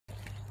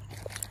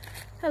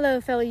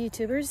Hello fellow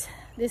YouTubers,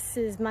 this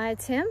is my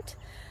attempt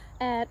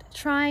at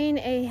trying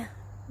a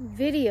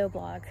video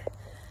blog.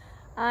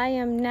 I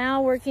am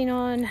now working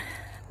on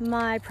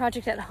my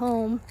project at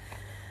home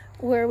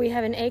where we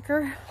have an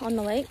acre on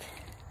the lake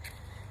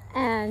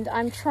and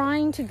I'm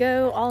trying to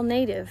go all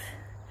native.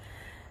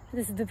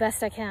 This is the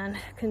best I can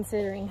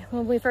considering.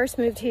 When we first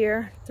moved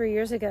here 3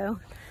 years ago,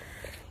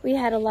 we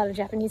had a lot of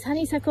Japanese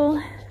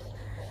honeysuckle,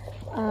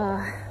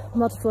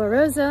 multiflora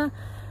rosa,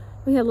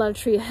 we had a lot of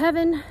tree of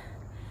heaven.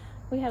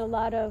 We had a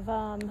lot of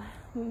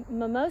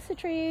mimosa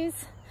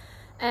trees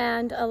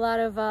and a lot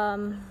of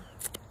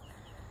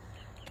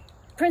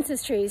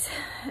princess trees.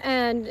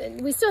 And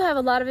we still have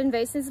a lot of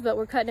invasives, but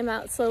we're cutting them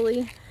out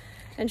slowly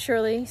and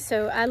surely.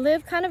 So I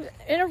live kind of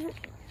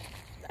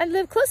I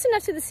live close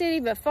enough to the city,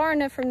 but far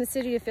enough from the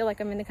city to feel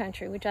like I'm in the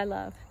country, which I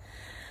love.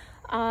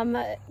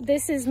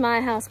 This is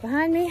my house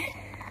behind me.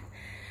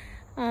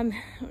 I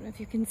don't know if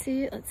you can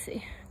see it. Let's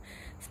see.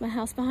 It's my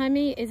house behind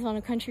me. It's on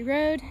a country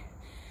road.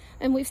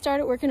 And we've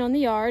started working on the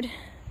yard.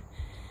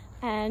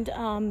 And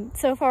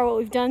so far what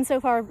we've done so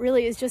far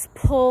really is just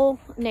pull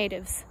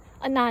natives,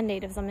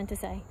 non-natives I meant to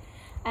say.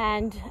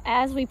 And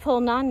as we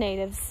pull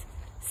non-natives,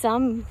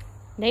 some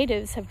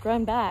natives have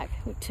grown back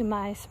to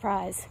my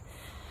surprise.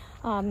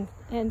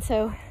 And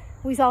so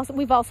we've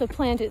also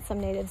planted some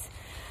natives.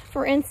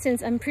 For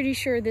instance, I'm pretty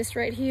sure this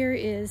right here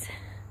is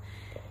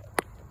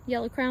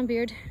yellow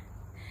crownbeard,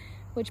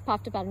 which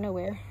popped up out of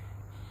nowhere.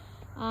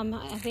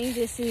 I think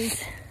this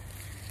is,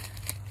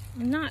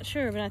 I'm not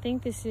sure, but I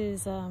think this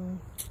is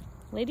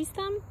lady's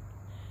thumb,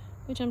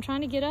 which I'm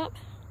trying to get up.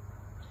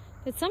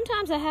 But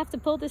sometimes I have to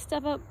pull this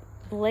stuff up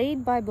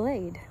blade by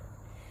blade.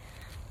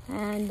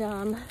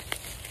 And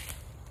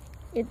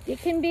it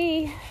can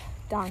be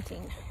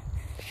daunting.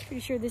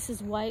 Pretty sure this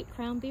is white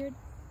crownbeard.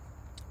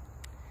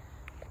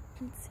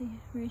 Let's see,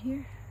 right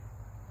here.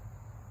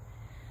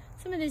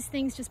 Some of these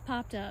things just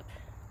popped up.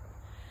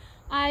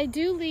 I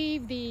do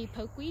leave the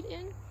pokeweed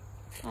in.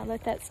 I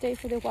let that stay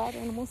for the wild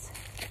animals.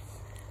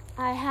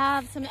 I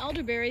have some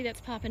elderberry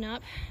that's popping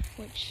up,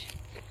 which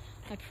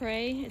I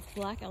pray it's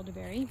black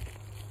elderberry.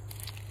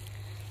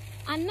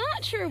 I'm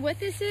not sure what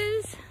this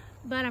is,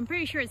 but I'm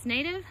pretty sure it's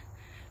native,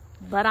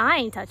 but I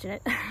ain't touching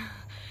it.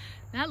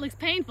 That looks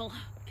painful.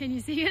 Can you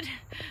see it?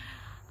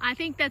 I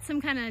think that's some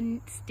kind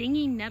of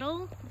stinging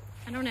nettle.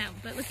 I don't know,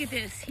 but look at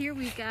this. Here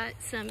we've got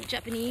some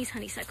Japanese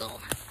honeysuckle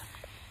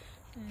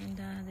and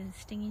the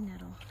stinging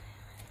nettle.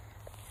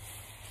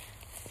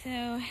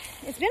 So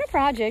it's been a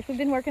project. We've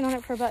been working on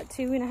it for about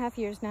 2.5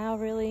 years now,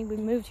 really. We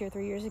moved here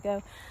 3 years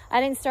ago. I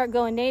didn't start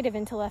going native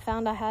until I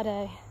found I had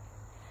a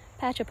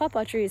patch of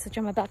pawpaw trees, which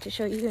I'm about to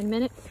show you in a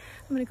minute.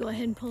 I'm gonna go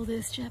ahead and pull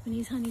this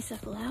Japanese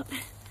honeysuckle out.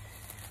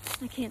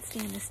 I can't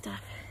stand this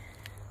stuff.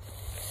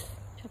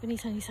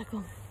 Japanese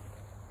honeysuckle.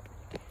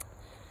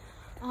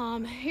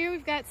 Here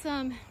we've got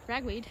some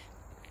ragweed.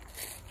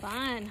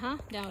 Fine, huh?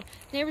 No,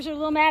 neighbors are a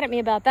little mad at me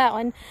about that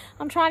one.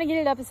 I'm trying to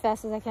get it up as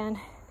fast as I can.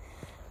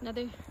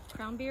 Another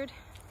crownbeard.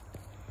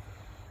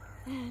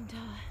 And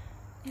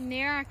in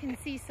there I can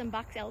see some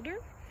box elder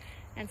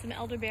and some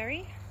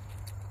elderberry.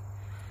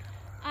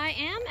 I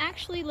am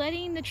actually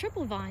letting the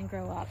triple vine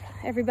grow up.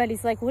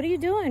 Everybody's like, what are you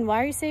doing?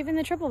 Why are you saving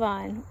the triple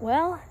vine?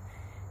 Well,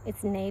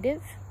 it's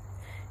native.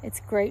 It's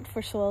great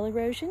for soil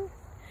erosion.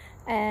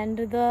 And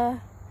the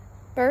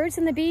birds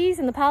and the bees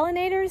and the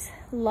pollinators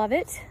love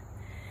it.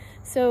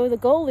 So the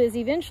goal is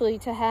eventually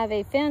to have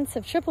a fence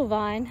of triple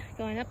vine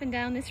going up and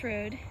down this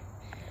road,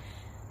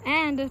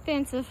 and a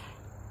fence of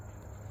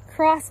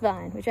cross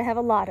vine, which I have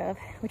a lot of,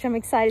 which I'm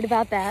excited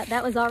about that.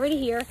 That was already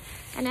here.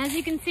 And as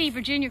you can see,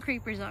 Virginia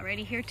creeper is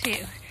already here too.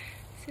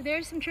 So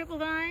there's some triple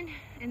vine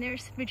and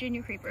there's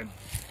Virginia creeper.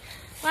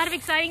 A lot of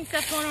exciting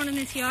stuff going on in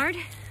this yard.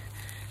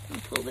 I'll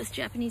pull this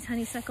Japanese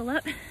honeysuckle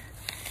up.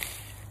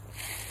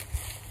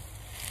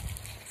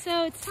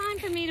 So it's time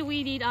for me to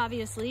weed eat,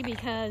 obviously,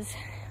 because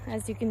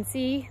as you can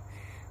see,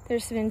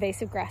 there's some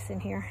invasive grass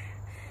in here.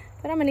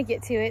 But I'm gonna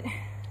get to it.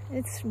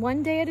 It's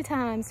one day at a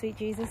time, sweet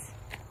Jesus.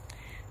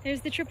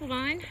 There's the triple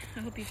vine. I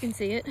hope you can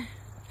see it.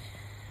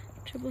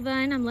 Triple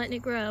vine, I'm letting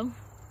it grow.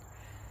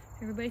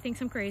 Everybody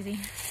thinks I'm crazy.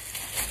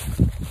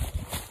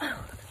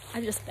 Oh, I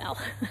just fell.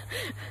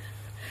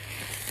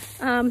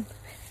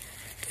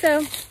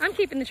 So I'm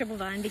keeping the triple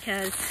vine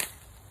because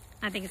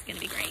I think it's gonna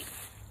be great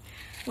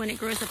when it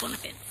grows up on the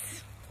fence.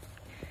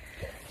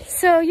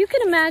 So you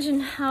can imagine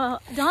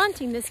how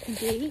daunting this can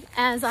be,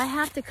 as I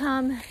have to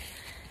come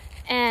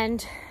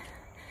and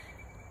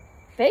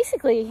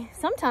basically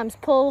sometimes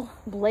pull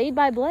blade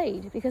by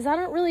blade because I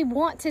don't really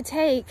want to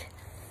take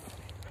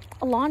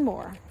a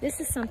lawnmower. This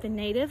is something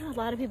native. A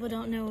lot of people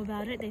don't know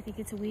about it. They think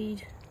it's a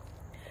weed.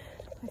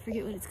 I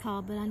forget what it's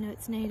called, but I know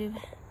it's native. I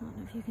don't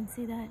know if you can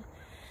see that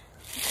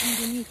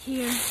underneath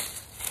here.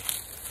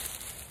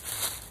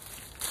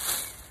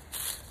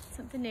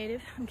 Something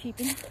native I'm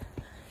keeping.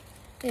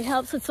 It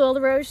helps with soil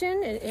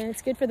erosion and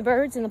it's good for the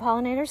birds and the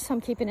pollinators, so I'm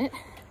keeping it.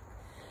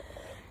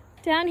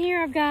 Down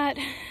here I've got,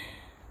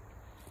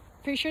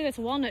 pretty sure that's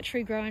a walnut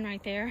tree growing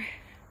right there.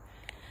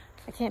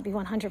 I can't be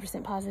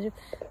 100% positive.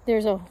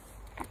 There's a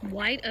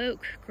white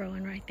oak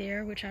growing right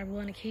there, which I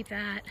want to keep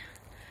that.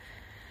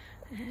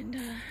 And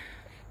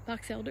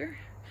box elder.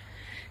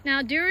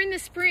 Now during the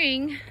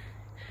spring,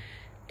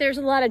 there's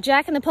a lot of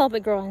Jack in the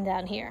Pulpit growing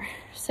down here.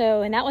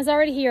 So, and that was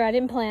already here, I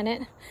didn't plant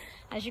it.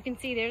 As you can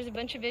see, there's a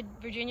bunch of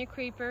Virginia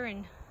creeper,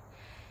 and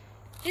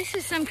this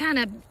is some kind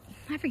of,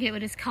 I forget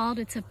what it's called.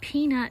 It's a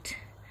peanut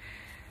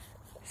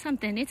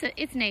something.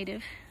 It's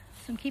native,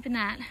 so I'm keeping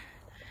that.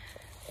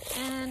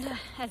 And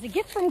as a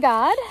gift from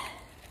God,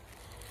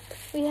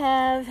 we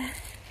have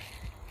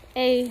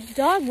a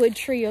dogwood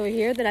tree over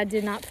here that I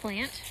did not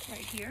plant right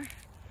here,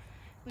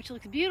 which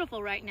looks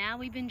beautiful right now.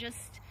 We've been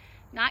just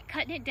not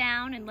cutting it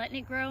down and letting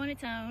it grow on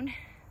its own.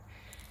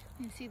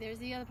 You see, there's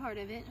the other part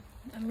of it.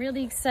 I'm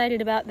really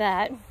excited about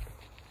that.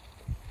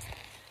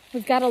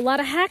 We've got a lot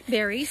of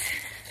hackberries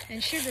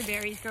and sugar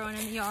berries growing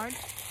in the yard,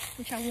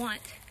 which I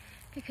want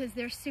because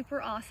they're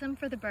super awesome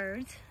for the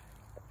birds.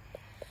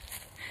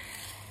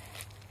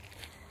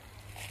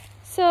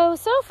 So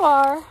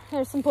far,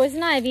 there's some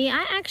poison ivy.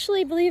 I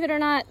actually, believe it or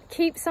not,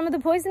 keep some of the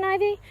poison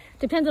ivy,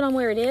 depending on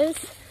where it is.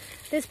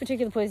 This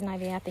particular poison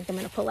ivy, I think I'm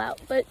gonna pull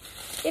out. But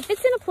if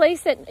it's in a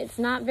place that it's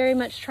not very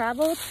much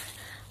traveled,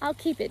 I'll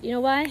keep it. You know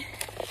why?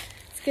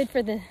 It's good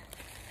for the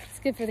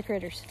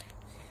critters,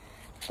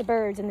 the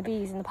birds and the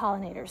bees and the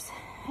pollinators.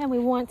 And we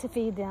want to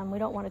feed them. We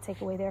don't want to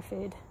take away their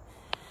food.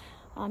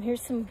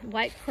 Here's some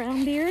white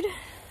crownbeard.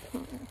 I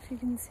don't know if you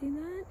can see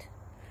that.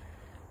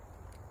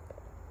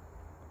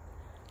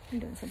 I'm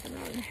doing something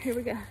wrong. Here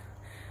we go.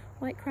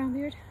 White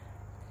crownbeard.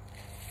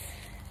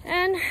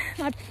 And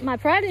my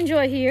pride and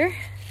joy here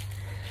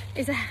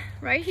is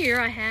right here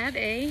I have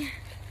a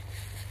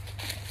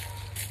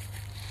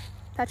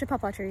patch of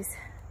pawpaw trees.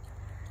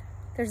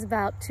 There's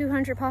about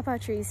 200 pawpaw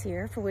trees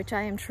here, for which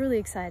I am truly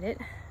excited.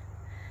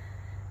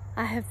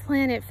 I have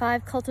planted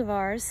 5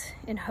 cultivars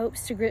in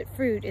hopes to get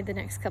fruit in the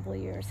next couple of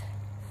years.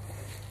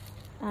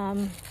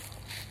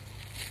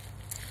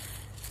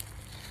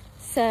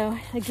 So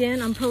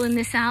again, I'm pulling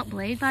this out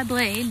blade by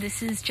blade.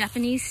 This is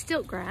Japanese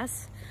stilt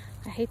grass.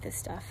 I hate this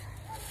stuff.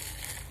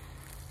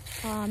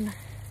 And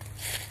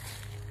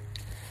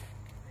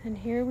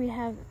here we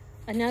have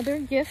another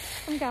gift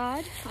from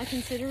God, I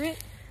consider it.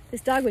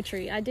 This dogwood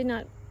tree. I did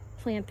not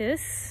plant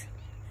this.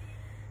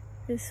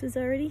 This was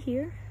already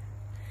here.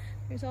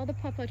 There's all the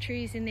pawpaw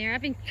trees in there.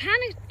 I've been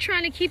kind of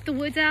trying to keep the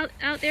woods out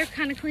there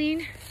kind of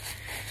clean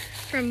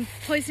from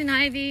poison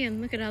ivy,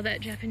 and look at all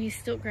that Japanese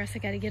stilt grass I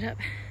got to get up.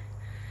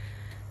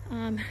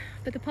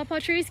 But the pawpaw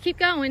trees keep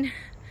going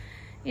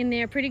in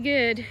there pretty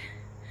good.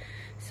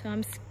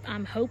 So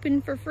I'm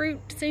hoping for fruit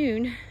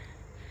soon.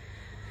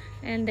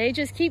 And they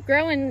just keep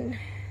growing,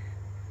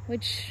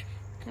 which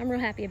I'm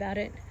real happy about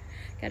it.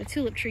 Got a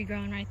tulip tree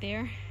growing right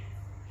there.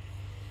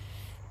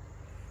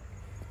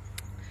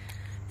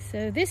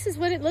 So this is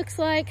what it looks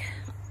like.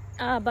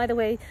 By the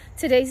way,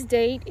 today's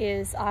date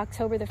is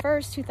October the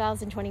 1st,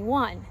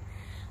 2021.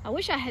 I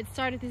wish I had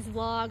started this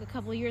vlog a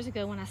couple of years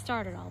ago when I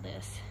started all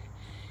this,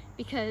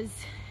 because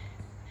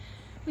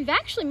we've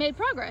actually made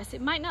progress.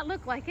 It might not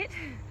look like it,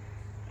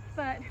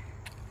 but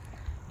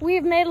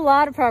we've made a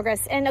lot of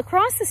progress. And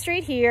across the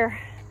street here,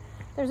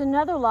 there's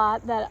another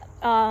lot that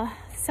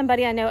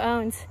somebody I know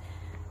owns,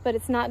 but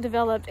it's not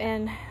developed,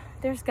 and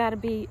there's got to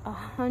be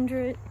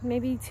 100,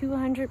 maybe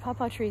 200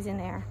 pawpaw trees in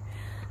there.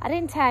 I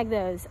didn't tag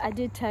those. I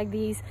did tag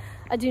these.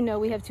 I do know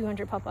we have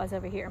 200 pawpaws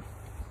over here,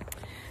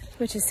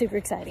 which is super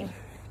exciting.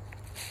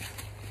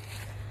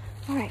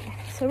 All right,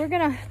 so we're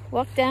gonna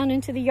walk down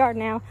into the yard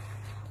now.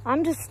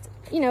 I'm just,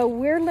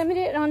 we're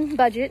limited on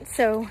budget,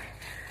 so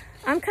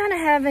I'm kind of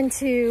having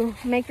to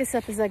make this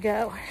up as I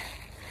go.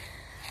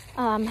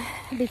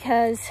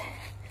 Because,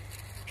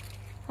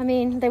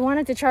 they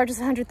wanted to charge us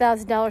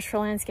 $100,000 for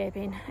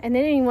landscaping, and they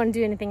didn't even want to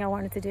do anything I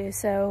wanted to do,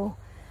 so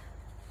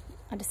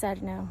I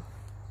decided no.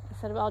 I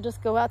said, well, I'll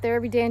just go out there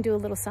every day and do a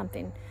little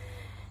something.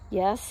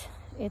 Yes,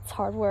 it's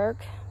hard work,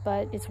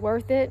 but it's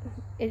worth it.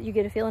 You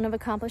get a feeling of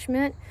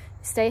accomplishment,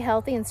 stay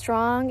healthy and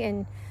strong,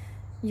 and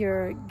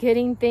you're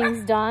getting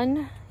things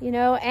done,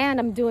 and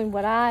I'm doing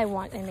what I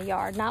want in the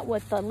yard, not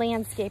what the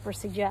landscaper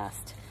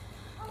suggests.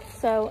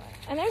 So,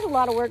 and there's a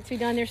lot of work to be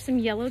done. There's some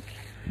yellow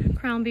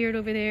crownbeard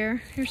over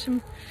there. Here's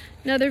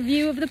another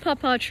view of the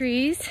pawpaw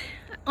trees.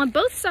 On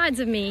both sides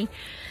of me,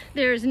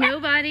 there's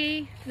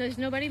nobody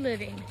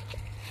living,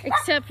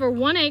 except for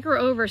 1 acre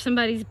over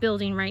somebody's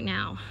building right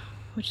now,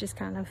 which is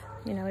kind of,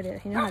 it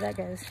is. You know how that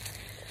goes.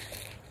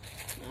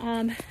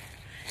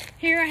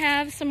 Here I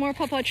have some more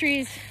pawpaw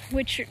trees,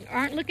 which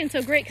aren't looking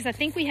so great because I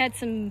think we had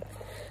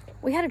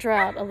a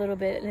drought a little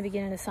bit in the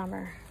beginning of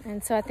summer.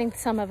 And so I think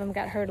some of them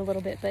got hurt a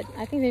little bit, but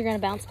I think they're going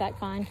to bounce back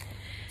fine.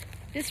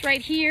 This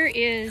right here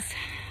is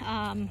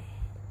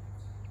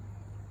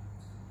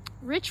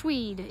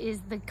richweed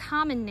is the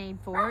common name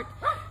for it.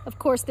 Of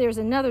course, there's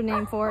another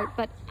name for it,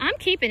 but I'm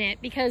keeping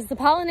it because the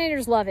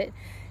pollinators love it.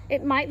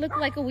 It might look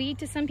like a weed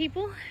to some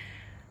people,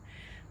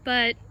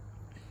 but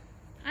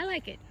I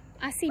like it.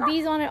 I see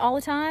bees on it all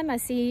the time.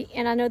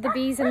 And I know the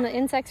bees and the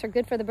insects are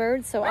good for the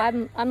birds, so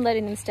I'm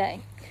letting them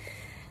stay.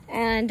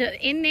 And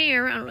in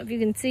there, I don't know if you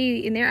can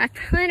see in there, I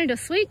planted a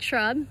sweet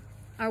shrub,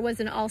 or was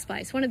it an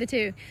allspice? One of the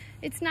two.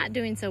 It's not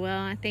doing so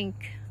well. I think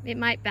it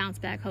might bounce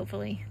back,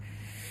 hopefully.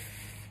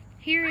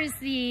 Here is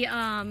the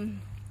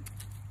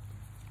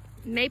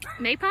maypop,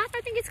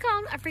 I think it's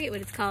called. I forget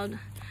what it's called.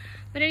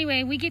 But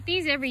anyway, we get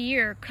these every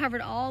year,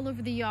 covered all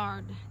over the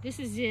yard. This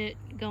is it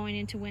going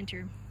into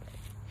winter.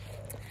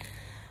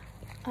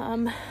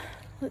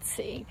 Let's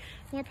see,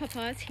 more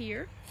pawpaws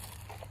here.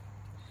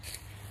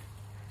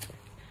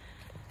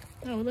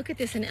 Oh, look at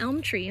this, an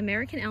elm tree,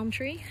 American elm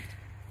tree.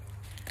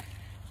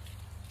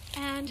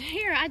 And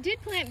here, I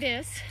did plant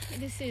this.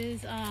 This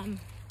is a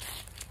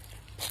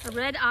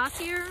red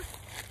osier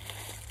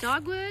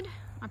dogwood.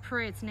 I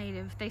pray it's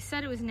native. They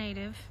said it was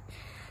native.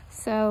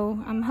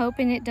 So I'm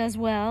hoping it does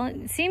well.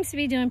 It seems to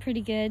be doing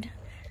pretty good.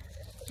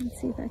 Let's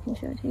see if I can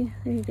show it to you.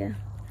 There you go.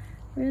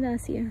 Red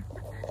osier.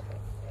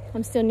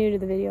 I'm still new to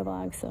the video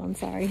vlog, so I'm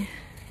sorry.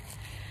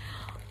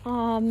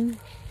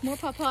 More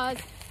pawpaws.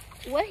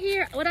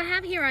 What I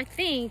have here, I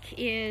think,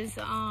 is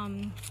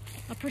a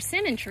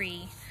persimmon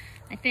tree,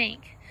 I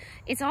think.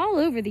 It's all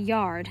over the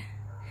yard.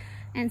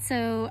 And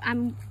so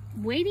I'm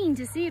waiting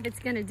to see if it's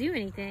gonna do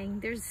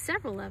anything. There's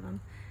several of them.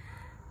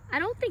 I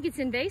don't think it's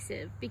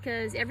invasive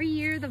because every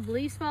year the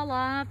leaves fall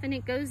off and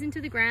it goes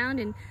into the ground,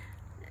 and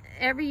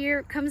every year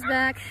it comes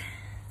back.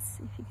 Let's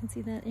see if you can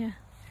see that, yeah.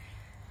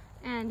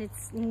 And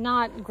it's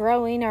not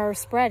growing or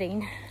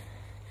spreading.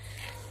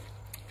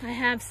 I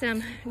have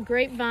some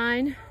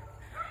grapevine.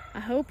 I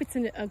hope it's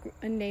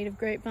a native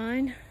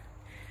grapevine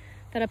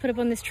that I put up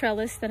on this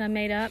trellis that I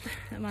made up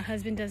that my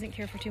husband doesn't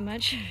care for too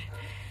much.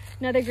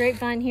 Another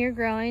grapevine here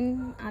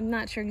growing. I'm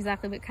not sure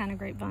exactly what kind of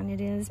grapevine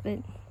it is, but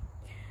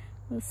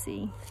we'll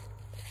see.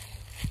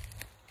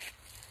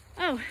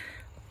 Oh,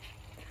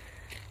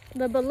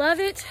 the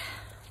beloved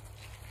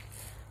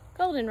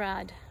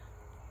goldenrod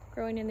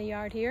growing in the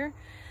yard here.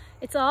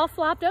 It's all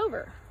flopped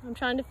over. I'm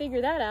trying to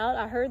figure that out.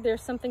 I heard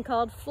there's something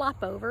called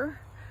flop over,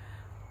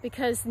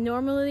 because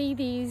normally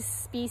these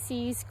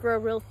species grow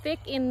real thick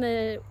in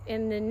the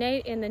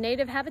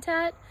native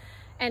habitat,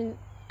 and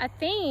I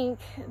think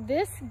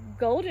this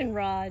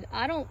goldenrod,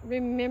 I don't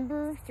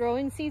remember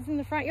throwing seeds in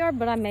the front yard,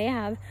 but I may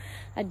have.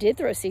 I did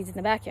throw seeds in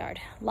the backyard,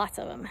 lots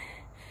of them,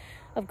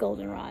 of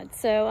goldenrod.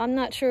 So I'm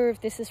not sure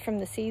if this is from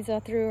the seeds I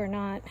threw or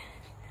not,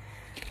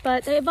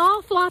 but they've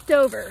all flopped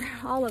over,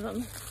 all of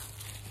them.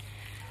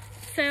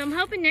 So I'm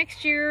hoping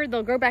next year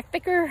they'll grow back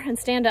thicker and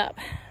stand up,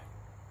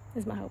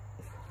 is my hope.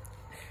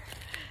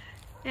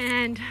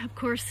 And of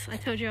course, I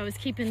told you I was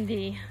keeping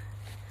the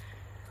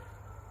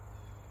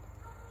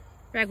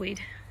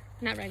ragweed.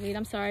 Not ragweed,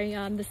 I'm sorry,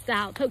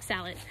 the poke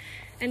salad.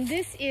 And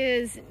this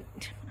is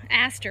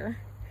aster,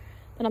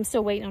 but I'm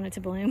still waiting on it to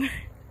bloom.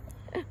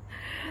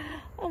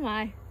 Oh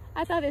my,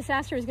 I thought this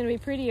aster was gonna be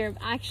prettier.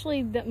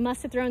 Actually, that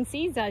must have thrown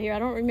seeds out here. I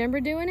don't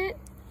remember doing it,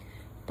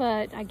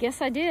 but I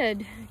guess I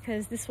did,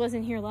 because this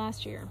wasn't here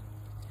last year.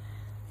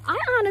 I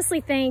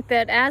honestly think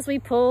that as we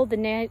pull the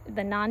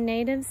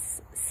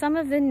non-natives, some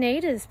of the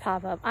natives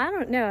pop up. I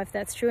don't know if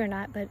that's true or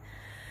not, but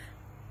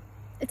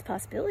it's a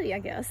possibility, I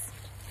guess.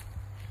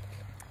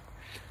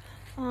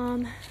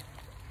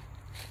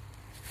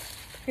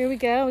 Here we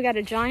go. We got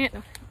a giant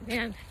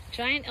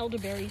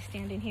elderberry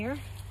standing here.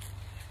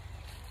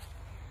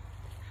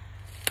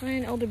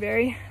 Giant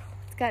elderberry.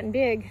 It's gotten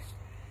big.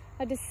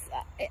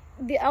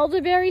 The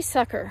elderberry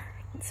sucker.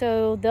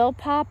 So they'll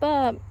pop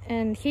up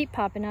and keep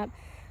popping up.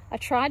 I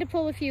tried to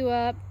pull a few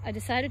up. I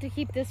decided to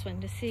keep this one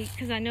to see,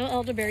 because I know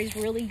elderberry's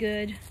really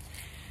good.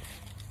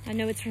 I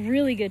know it's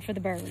really good for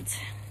the birds.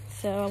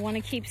 So I want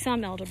to keep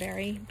some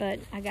elderberry, but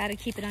I got to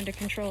keep it under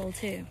control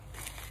too.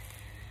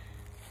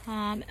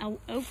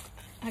 Oak.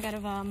 I got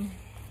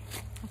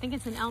I think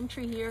it's an elm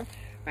tree here.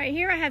 Right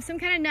here I have some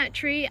kind of nut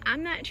tree.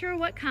 I'm not sure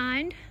what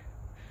kind.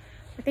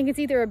 I think it's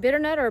either a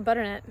bitternut or a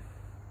butternut.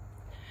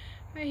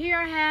 Right here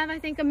I have, I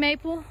think, a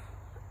maple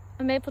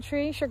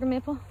tree, sugar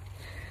maple.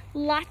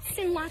 Lots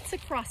and lots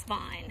of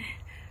crossvine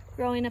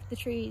growing up the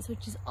trees,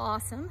 which is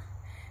awesome,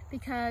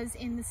 because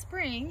in the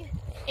spring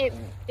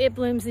it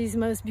blooms these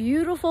most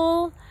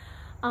beautiful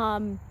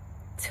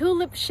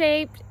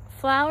tulip-shaped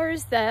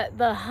flowers that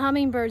the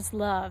hummingbirds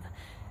love.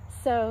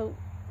 So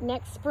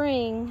next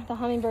spring the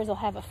hummingbirds will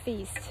have a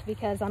feast,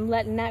 because I'm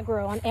letting that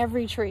grow on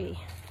every tree.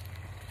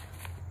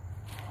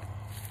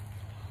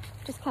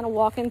 Just kind of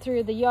walking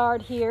through the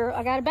yard here.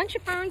 I got a bunch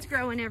of ferns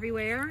growing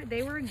everywhere.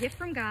 They were a gift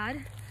from God.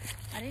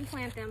 I didn't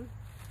plant them.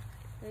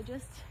 They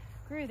just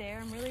grew there.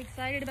 I'm really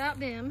excited about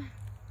them.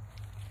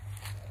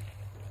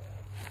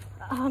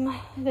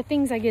 The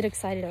things I get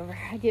excited over.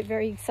 I get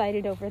very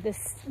excited over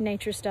this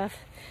nature stuff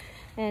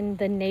and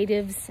the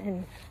natives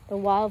and the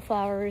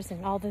wildflowers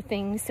and all the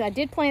things. So I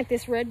did plant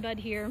this red bud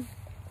here.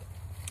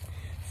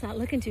 It's not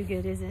looking too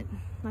good, is it?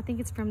 I think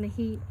it's from the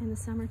heat in the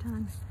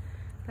summertime,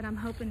 but I'm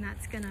hoping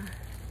that's gonna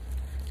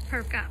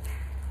perk up.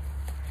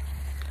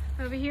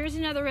 Over here's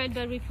another red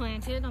bud we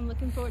planted. I'm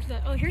looking forward to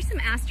that. Oh, here's some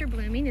aster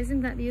blooming.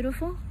 Isn't that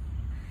beautiful?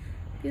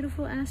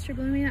 Beautiful aster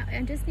blooming.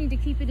 I just need to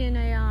keep it in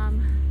a,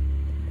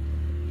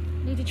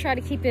 need to try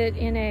to keep it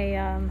in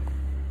a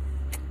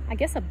I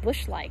guess a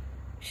bush-like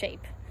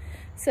shape.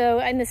 So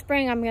in the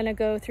spring, I'm gonna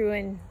go through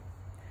and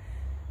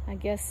I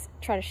guess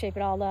try to shape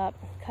it all up,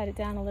 cut it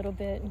down a little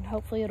bit, and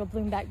hopefully it'll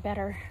bloom back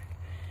better.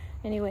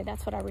 Anyway,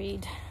 that's what I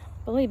read.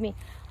 Believe me,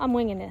 I'm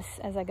winging this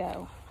as I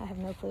go. I have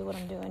no clue what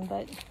I'm doing,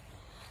 but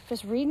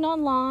just reading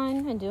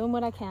online and doing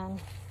what I can.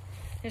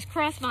 There's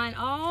crossvine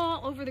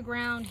all over the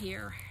ground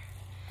here.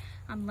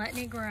 I'm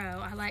letting it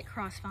grow. I like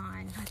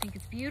crossvine. I think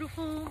it's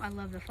beautiful. I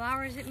love the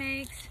flowers it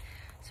makes,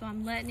 so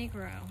I'm letting it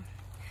grow.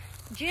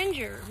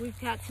 Ginger, we've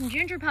got some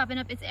ginger popping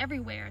up. It's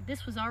everywhere.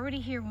 This was already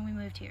here when we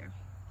moved here.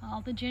 All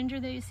the ginger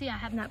that you see, I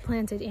have not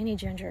planted any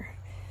ginger.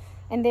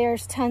 And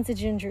there's tons of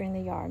ginger in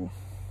the yard.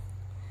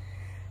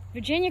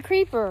 Virginia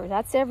creeper,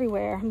 that's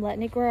everywhere. I'm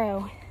letting it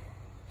grow.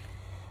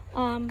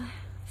 Song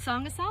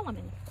of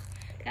Solomon.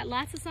 Got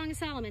lots of Song of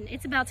Solomon.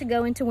 It's about to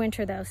go into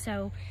winter though,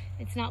 so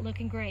it's not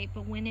looking great.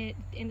 But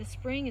in the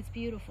spring, it's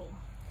beautiful.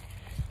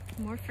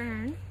 More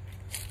fern.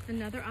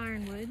 Another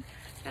ironwood.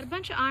 Got a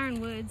bunch of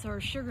ironwoods or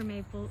sugar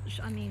maple,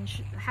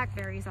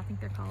 hackberries, I think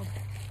they're called.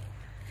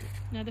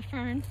 Another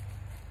fern.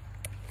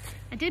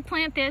 I did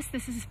plant this.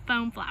 This is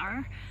foam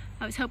flower.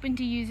 I was hoping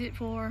to use it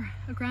for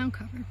a ground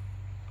cover.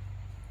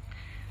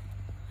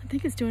 I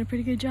think it's doing a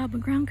pretty good job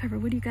with ground cover.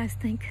 What do you guys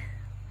think?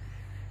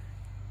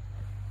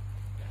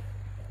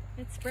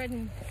 It's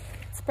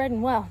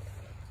spreading well.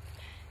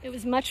 It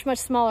was much, much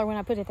smaller when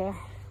I put it there.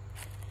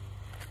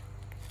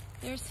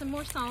 There's some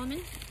more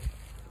Solomon.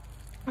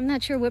 I'm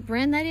not sure what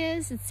brand that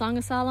is. It's Song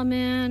of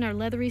Solomon or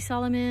Leathery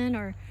Solomon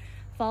or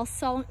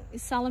False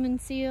Solomon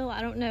Seal.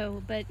 I don't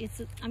know, but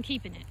I'm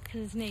keeping it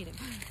because it's native.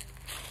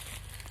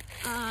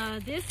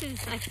 This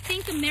is, I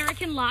think,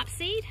 American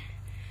lopseed.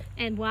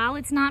 And while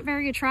it's not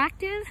very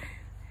attractive,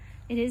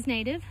 it is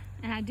native.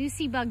 And I do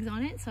see bugs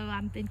on it, so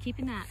I've been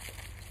keeping that.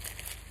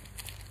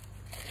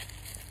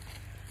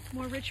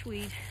 More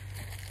richweed.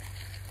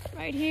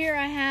 Right here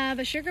I have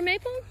a sugar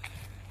maple.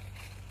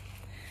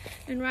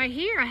 And right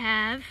here I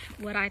have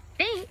what I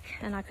think,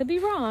 and I could be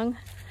wrong,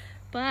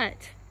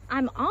 but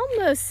I'm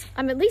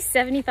at least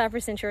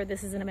 75% sure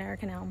this is an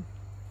American elm.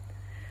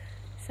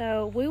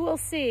 So we will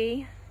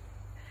see.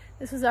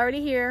 This was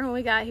already here when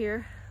we got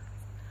here.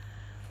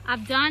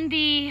 I've done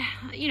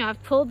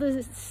I've pulled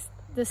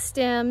the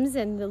stems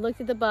and looked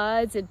at the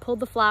buds and pulled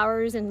the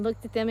flowers and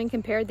looked at them and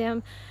compared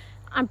them.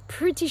 I'm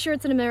pretty sure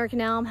it's an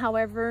American elm.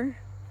 However,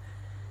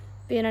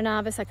 being a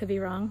novice, I could be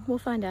wrong. We'll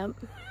find out.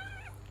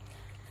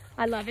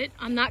 I love it.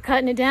 I'm not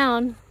cutting it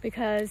down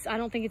because I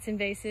don't think it's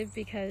invasive,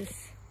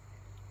 because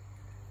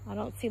I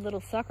don't see little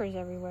suckers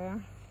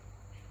everywhere.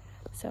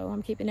 So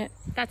I'm keeping it.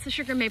 That's the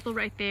sugar maple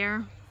right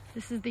there.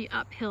 This is the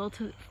uphill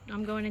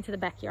I'm going into the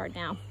backyard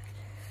now.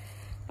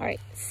 All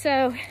right,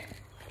 so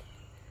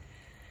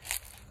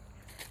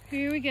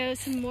here we go.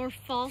 Some more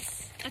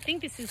false, I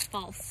think this is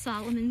false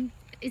Solomon.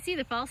 It's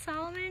either false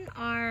Solomon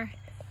or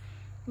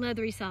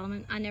leathery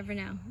Solomon. I never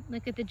know.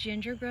 Look at the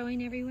ginger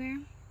growing everywhere.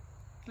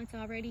 It's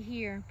already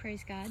here,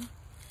 praise God.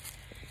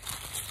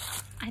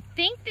 I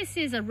think this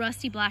is a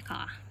rusty black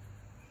haw.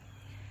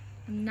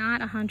 I'm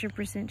not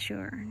 100%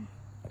 sure,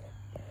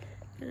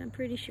 but I'm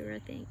pretty sure I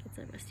think it's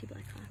a rusty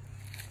black haw.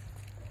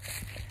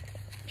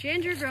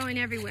 Ginger growing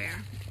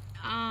everywhere.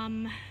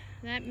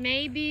 That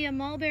may be a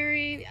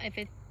mulberry.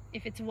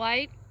 If it's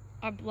white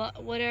or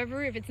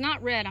whatever, if it's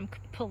not red, I'm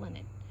pulling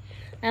it.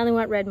 I only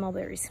want red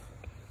mulberries.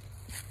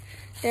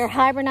 They're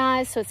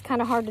hybridized, so it's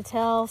kind of hard to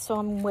tell, so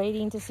I'm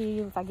waiting to see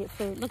if I get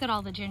fruit. Look at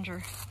all the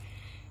ginger.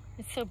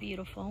 It's so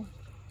beautiful.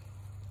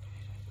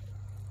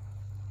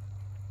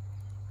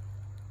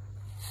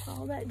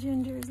 All that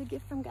ginger is a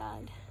gift from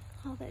God.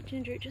 All that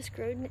ginger, it just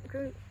grew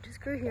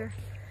here.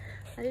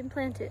 I didn't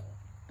plant it.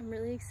 I'm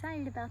really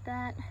excited about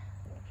that.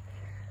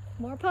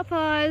 More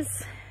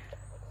pawpaws.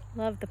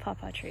 Love the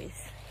pawpaw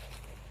trees.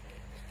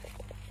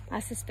 I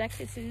suspect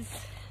this is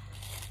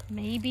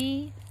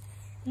maybe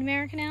an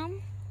American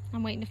elm.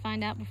 I'm waiting to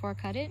find out before I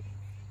cut it.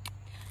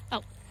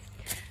 Oh,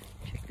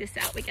 check this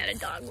out. We got a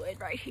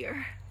dogwood right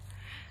here.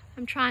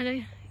 I'm trying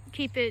to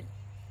keep it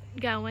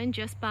going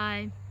just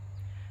by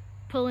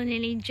pulling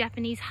any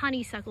Japanese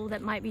honeysuckle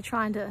that might be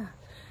trying to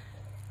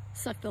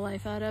suck the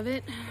life out of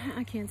it.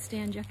 I can't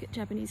stand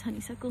Japanese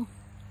honeysuckle.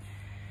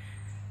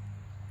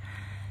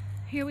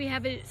 Here we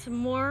have some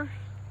more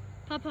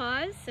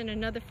pawpaws and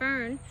another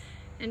fern.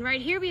 And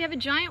right here we have a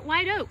giant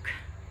white oak,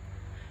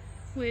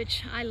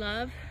 which I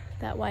love,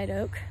 that white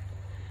oak.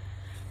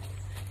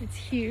 It's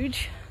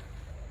huge.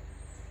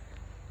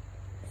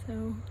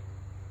 So,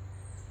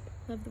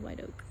 love the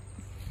white oak.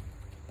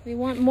 We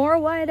want more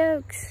white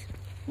oaks.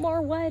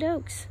 More white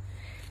oaks.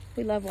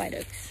 We love white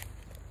oaks.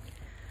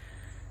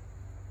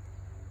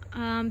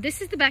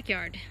 This is the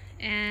backyard.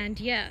 And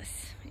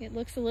yes, it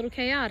looks a little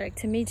chaotic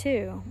to me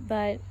too,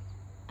 but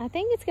I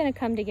think it's gonna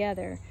come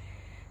together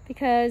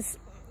because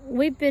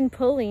we've been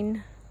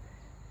pulling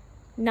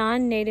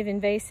non-native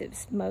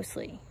invasives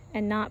mostly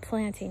and not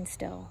planting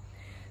still.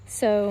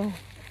 So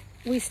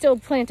we still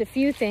plant a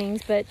few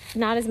things, but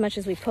not as much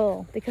as we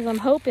pull, because I'm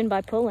hoping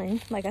by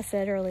pulling, like I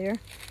said earlier,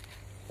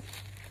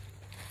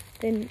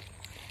 then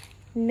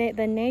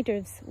the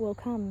natives will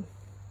come.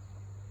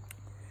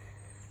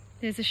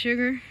 There's a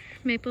sugar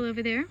maple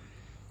over there.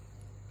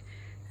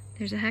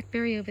 There's a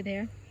hackberry over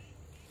there.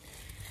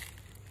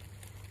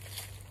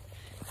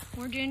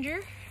 More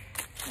ginger,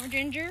 more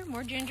ginger,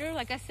 more ginger.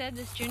 Like I said,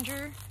 this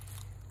ginger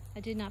I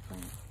did not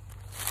plant.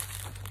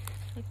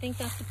 I think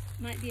that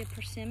might be a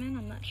persimmon,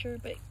 I'm not sure,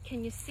 but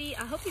can you see?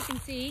 I hope you can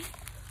see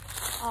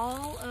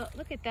all,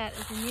 look at that,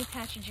 it's a new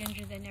patch of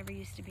ginger that never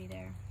used to be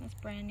there. That's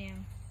brand new.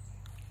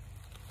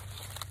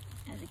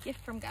 As a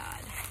gift from God.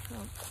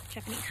 Well,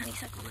 Japanese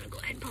honeysuckle, I'm gonna go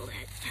ahead and pull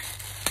that.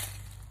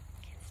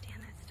 Can't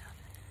stand that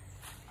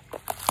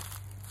stuff.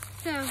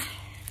 So,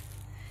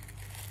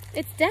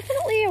 it's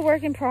definitely a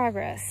work in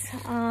progress,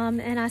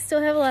 and I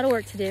still have a lot of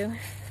work to do.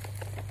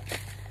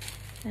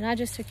 And I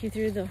just took you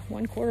through the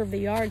 1/4 of the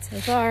yard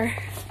so far.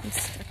 I'm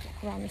stuck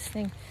around this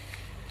thing.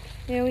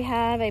 Here we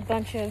have a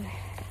bunch of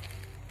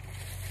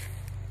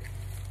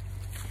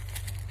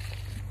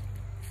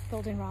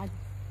goldenrod.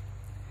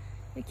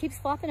 It keeps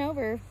flopping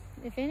over.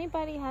 If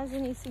anybody has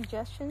any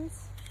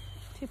suggestions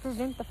to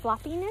prevent the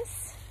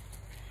floppiness,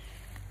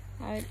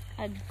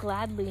 I'd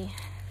gladly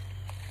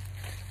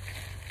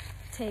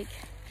take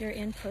your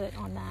input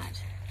on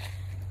that,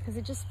 because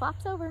it just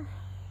flops over.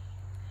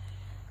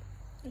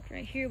 Look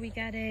right here, we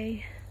got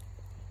a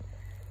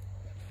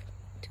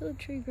tulip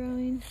tree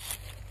growing.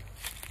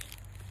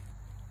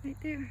 Right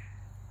there,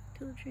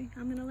 tulip tree.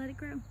 I'm gonna let it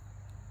grow.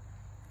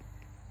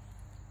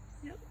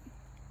 Yep.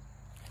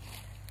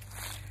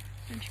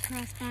 Bunch of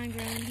crossvine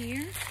growing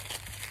here.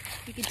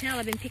 You can tell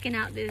I've been picking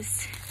out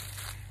this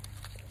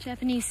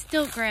Japanese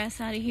stilt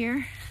grass out of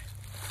here.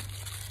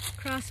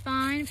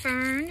 Crossvine,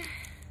 fern.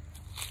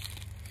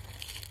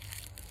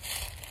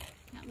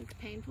 That looks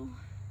painful.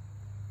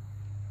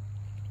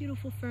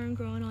 Beautiful fern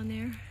growing on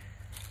there.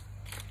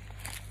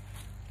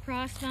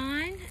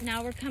 Crossvine.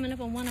 Now we're coming up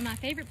on one of my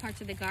favorite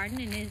parts of the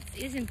garden, and it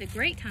isn't the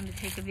great time to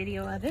take a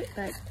video of it,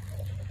 but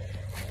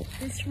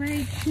this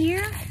right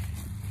here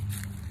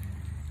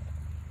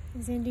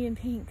is Indian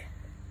pink.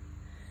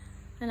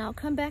 And I'll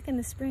come back in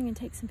the spring and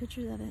take some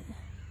pictures of it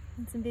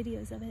and some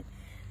videos of it.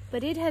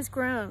 But it has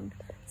grown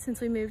since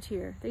we moved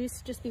here. There used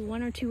to just be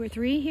 1 or 2 or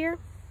 3 here.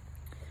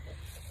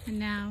 And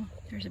now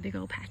there's a big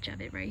old patch of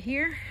it right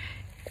here.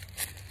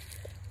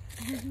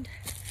 And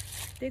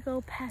big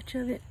old patch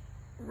of it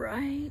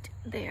right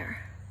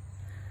there.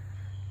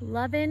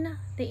 Loving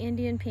the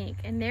Indian pink.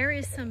 And there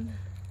is some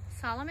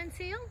Solomon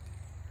seal.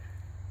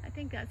 I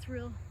think that's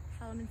real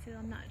Solomon seal,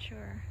 I'm not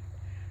sure.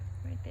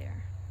 Right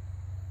there.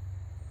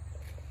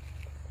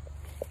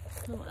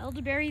 A little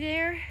elderberry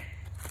there.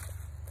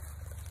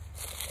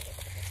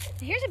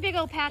 Here's a big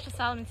old patch of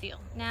Solomon seal.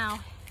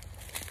 Now,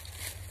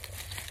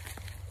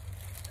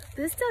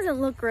 this doesn't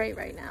look great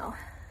right now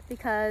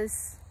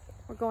because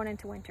we're going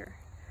into winter.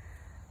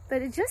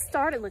 But it just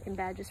started looking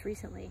bad just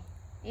recently.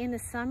 In the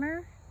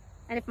summer,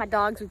 and if my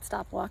dogs would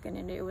stop walking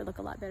in it would look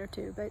a lot better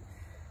too, but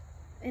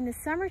in the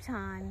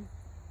summertime,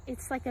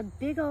 it's like a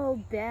big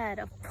old bed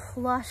of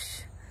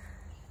plush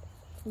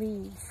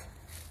leaves.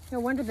 No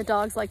wonder the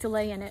dogs like to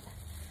lay in it.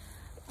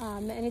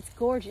 And it's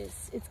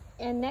gorgeous.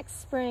 And next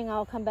spring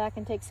I'll come back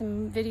and take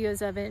some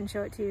videos of it and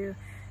show it to you.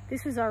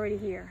 This was already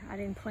here. I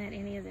didn't plant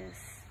any of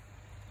this.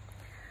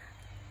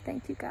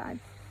 Thank you, God.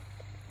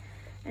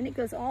 And it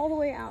goes all the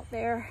way out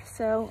there.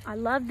 So I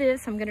love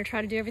this. I'm gonna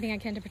try to do everything I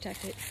can to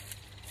protect it.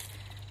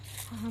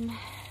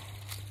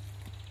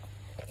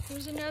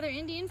 Here's another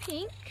Indian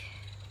pink.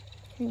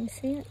 Can you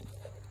see it?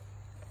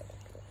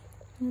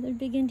 Another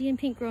big Indian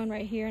pink growing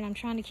right here, and I'm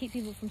trying to keep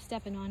people from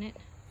stepping on it.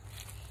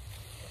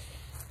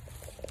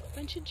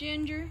 Bunch of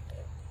ginger,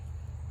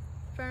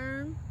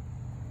 fern,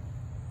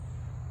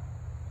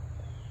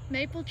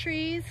 maple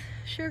trees,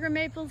 sugar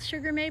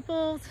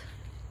maples.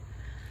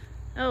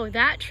 Oh,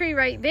 that tree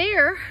right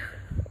there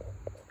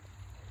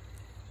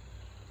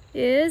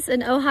is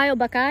an Ohio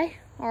buckeye,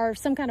 or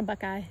some kind of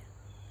buckeye.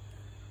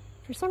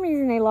 For some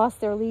reason, they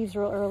lost their leaves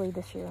real early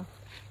this year.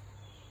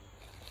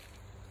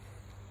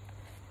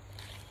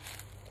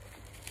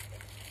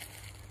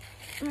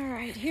 All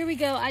right, here we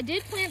go. I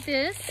did plant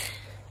this.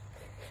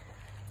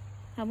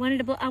 I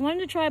wanted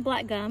to try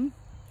black gum,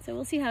 so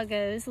we'll see how it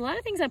goes. A lot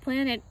of things I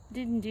planted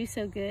didn't do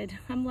so good.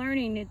 I'm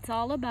learning it's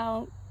all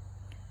about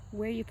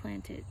where you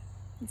plant it.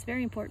 It's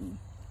very important.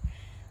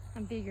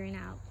 I'm figuring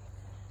out.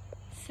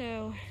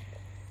 So,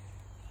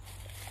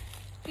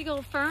 big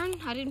old fern,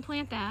 I didn't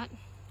plant that.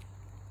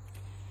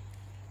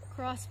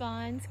 Cross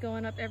vines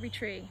going up every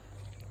tree.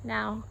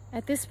 Now,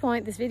 at this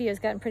point, this video has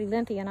gotten pretty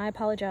lengthy and I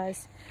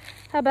apologize.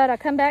 How about I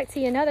come back to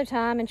you another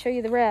time and show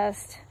you the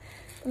rest?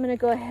 I'm gonna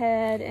go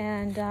ahead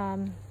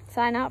and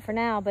sign out for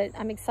now, but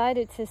I'm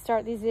excited to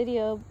start these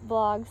video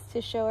vlogs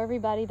to show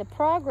everybody the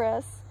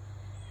progress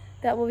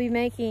that we'll be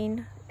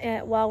making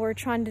while we're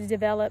trying to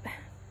develop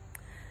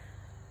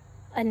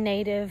a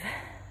native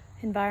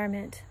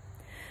environment.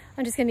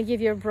 I'm just gonna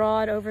give you a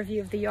broad overview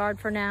of the yard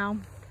for now.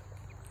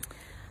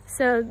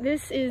 So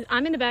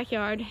I'm in the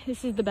backyard.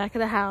 This is the back of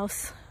the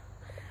house.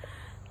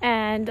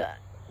 And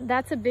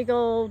that's a big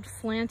old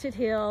slanted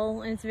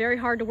hill, and it's very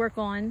hard to work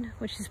on,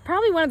 which is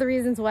probably one of the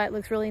reasons why it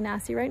looks really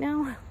nasty right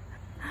now,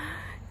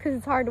 because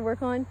it's hard to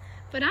work on.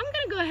 But I'm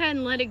gonna go ahead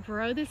and let it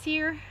grow this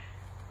year,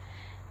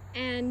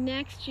 and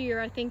next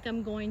year I think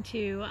I'm going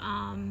to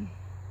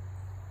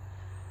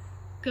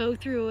go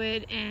through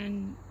it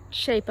and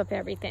shape up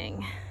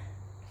everything.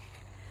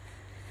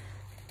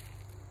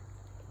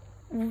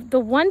 The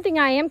one thing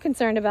I am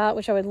concerned about,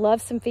 which I would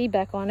love some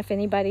feedback on if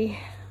anybody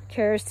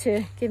cares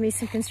to give me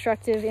some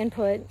constructive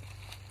input,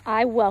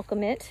 I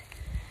welcome it.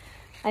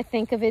 I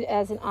think of it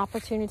as an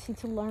opportunity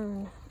to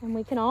learn, and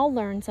we can all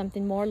learn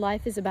something more.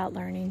 Life is about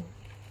learning,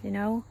 you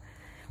know?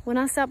 When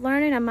I stop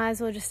learning, I might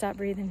as well just stop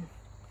breathing,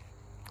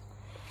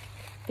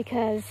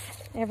 because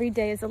every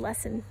day is a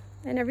lesson,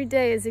 and every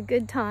day is a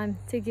good time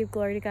to give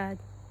glory to God.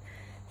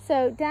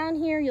 So down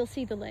here, you'll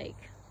see the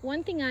lake.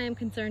 One thing I am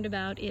concerned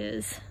about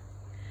is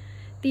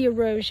the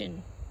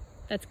erosion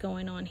that's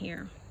going on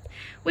here,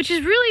 which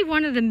is really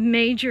one of the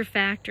major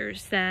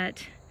factors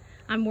that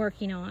I'm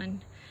working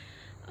on.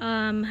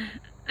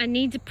 I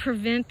need to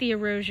prevent the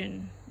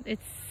erosion.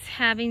 It's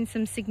having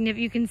some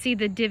significant, you can see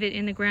the divot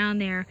in the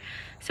ground there.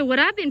 So what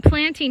I've been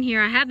planting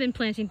here, I have been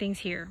planting things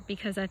here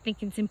because I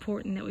think it's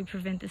important that we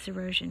prevent this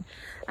erosion.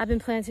 I've been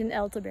planting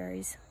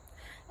elderberries.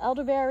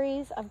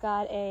 Elderberries, I've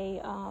got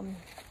a,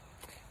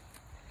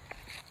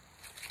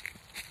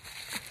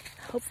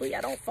 hopefully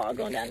I don't fall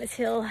going down this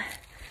hill.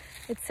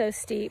 It's so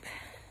steep.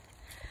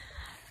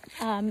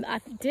 I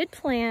did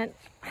plant,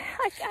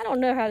 I don't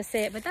know how to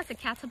say it, but that's a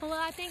caterpillar,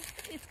 I think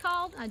it's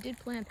called. I did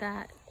plant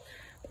that.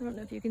 I don't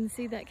know if you can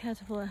see that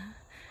caterpillar.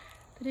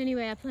 But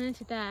anyway, I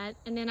planted that,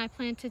 and then I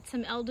planted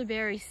some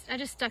elderberries. I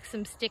just stuck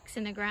some sticks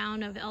in the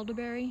ground of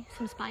elderberry,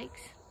 some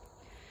spikes.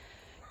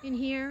 In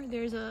here,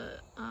 there's a,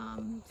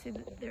 see,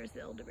 there's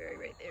the elderberry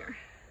right there.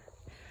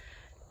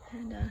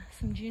 And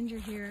some ginger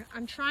here.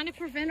 I'm trying to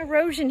prevent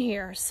erosion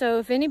here, so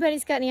if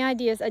anybody's got any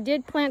ideas, I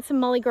did plant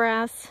some mully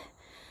grass,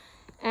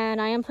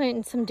 and I am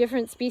planting some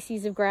different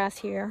species of grass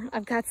here.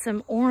 I've got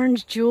some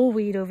orange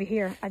jewelweed over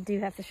here. I do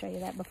have to show you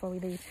that before we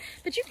leave.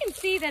 But you can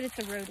see that it's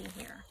eroding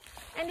here,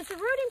 and it's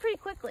eroding pretty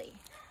quickly.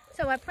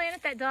 So I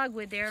planted that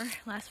dogwood there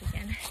last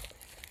weekend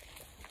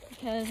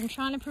because I'm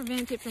trying to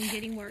prevent it from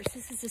getting worse.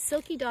 This is a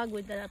silky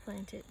dogwood that I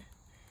planted.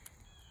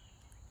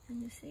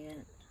 Can you see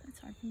it? It's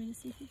hard for me to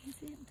see if you can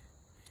see it.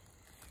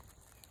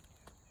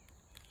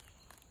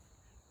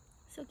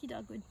 Silky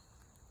dogwood.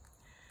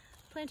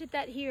 Planted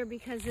that here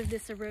because of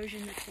this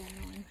erosion that's going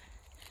on.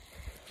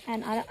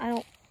 And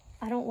I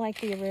don't like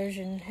the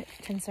erosion. It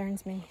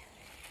concerns me.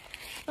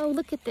 Oh,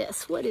 look at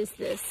this. What is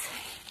this?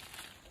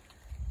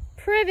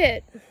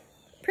 Privet.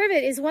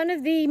 Privet is one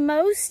of the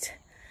most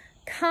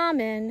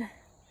common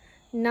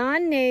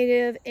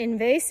non-native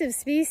invasive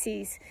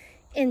species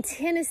in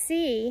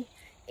Tennessee,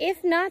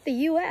 if not the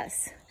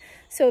US.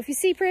 So if you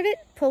see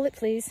privet, pull it,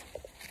 please.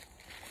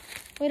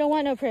 We don't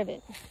want no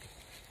privet.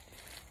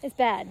 It's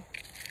bad.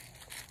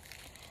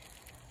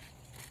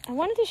 I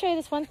wanted to show you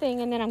this one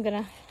thing, and then I'm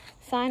gonna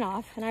sign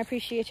off, and I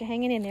appreciate you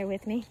hanging in there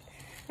with me.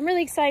 I'm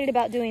really excited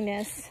about doing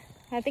this.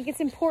 I think it's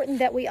important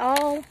that we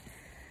all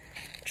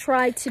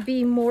try to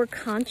be more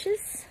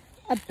conscious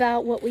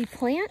about what we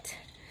plant,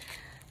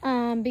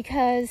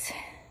 because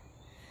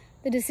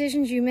the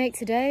decisions you make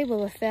today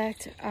will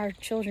affect our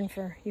children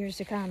for years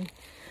to come.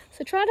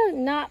 So try to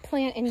not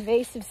plant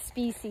invasive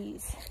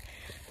species.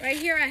 Right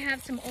here I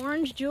have some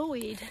orange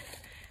jewelweed,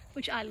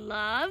 which I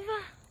love.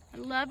 I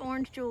love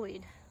orange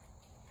jewelweed.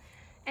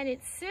 And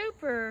it's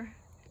super,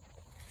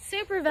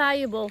 super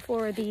valuable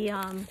for the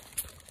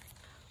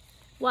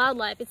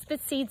wildlife. It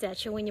spits seeds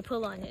at you when you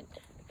pull on it,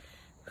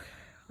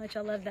 which I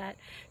love that.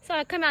 So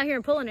I come out here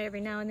and pull on it every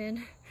now and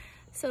then.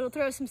 So it'll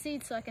throw some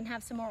seeds so I can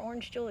have some more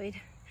orange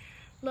jewelweed.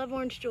 Love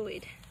orange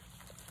jewelweed.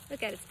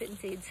 Look at it spitting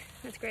seeds.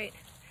 That's great.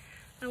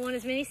 I want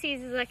as many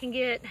seeds as I can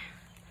get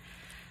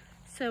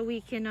so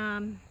we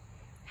can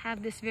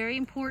have this very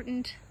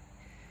important.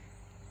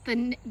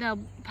 The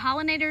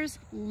pollinators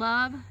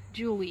love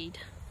jewelweed.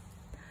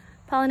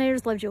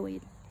 Pollinators love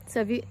jewelweed.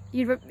 So if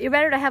you're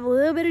better to have a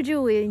little bit of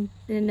jewelweed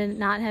than to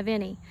not have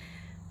any,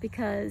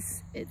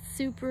 because it's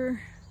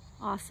super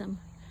awesome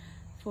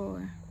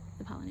for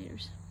the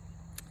pollinators.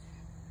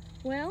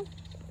 Well,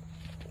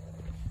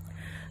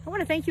 I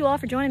want to thank you all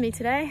for joining me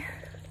today.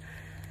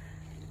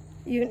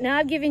 Now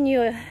I've given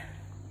you I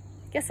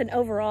guess an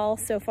overall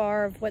so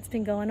far of what's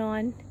been going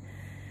on.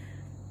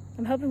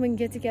 I'm hoping we can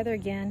get together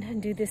again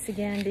and do this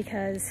again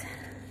because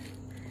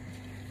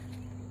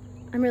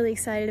I'm really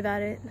excited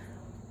about it.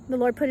 The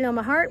Lord put it on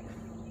my heart,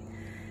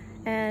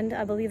 and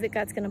I believe that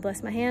God's going to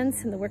bless my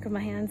hands and the work of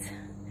my hands,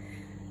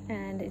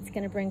 and it's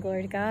going to bring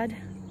glory to God.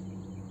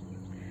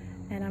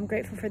 And I'm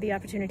grateful for the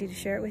opportunity to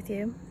share it with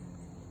you.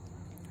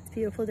 It's a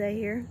beautiful day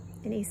here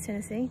in East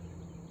Tennessee.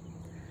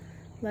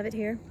 Love it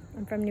here.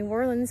 I'm from New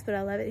Orleans, but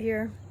I love it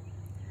here.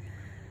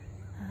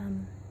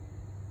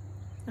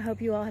 I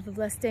hope you all have a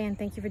blessed day, and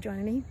thank you for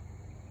joining me.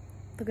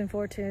 Looking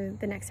forward to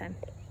the next time.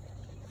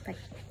 Bye.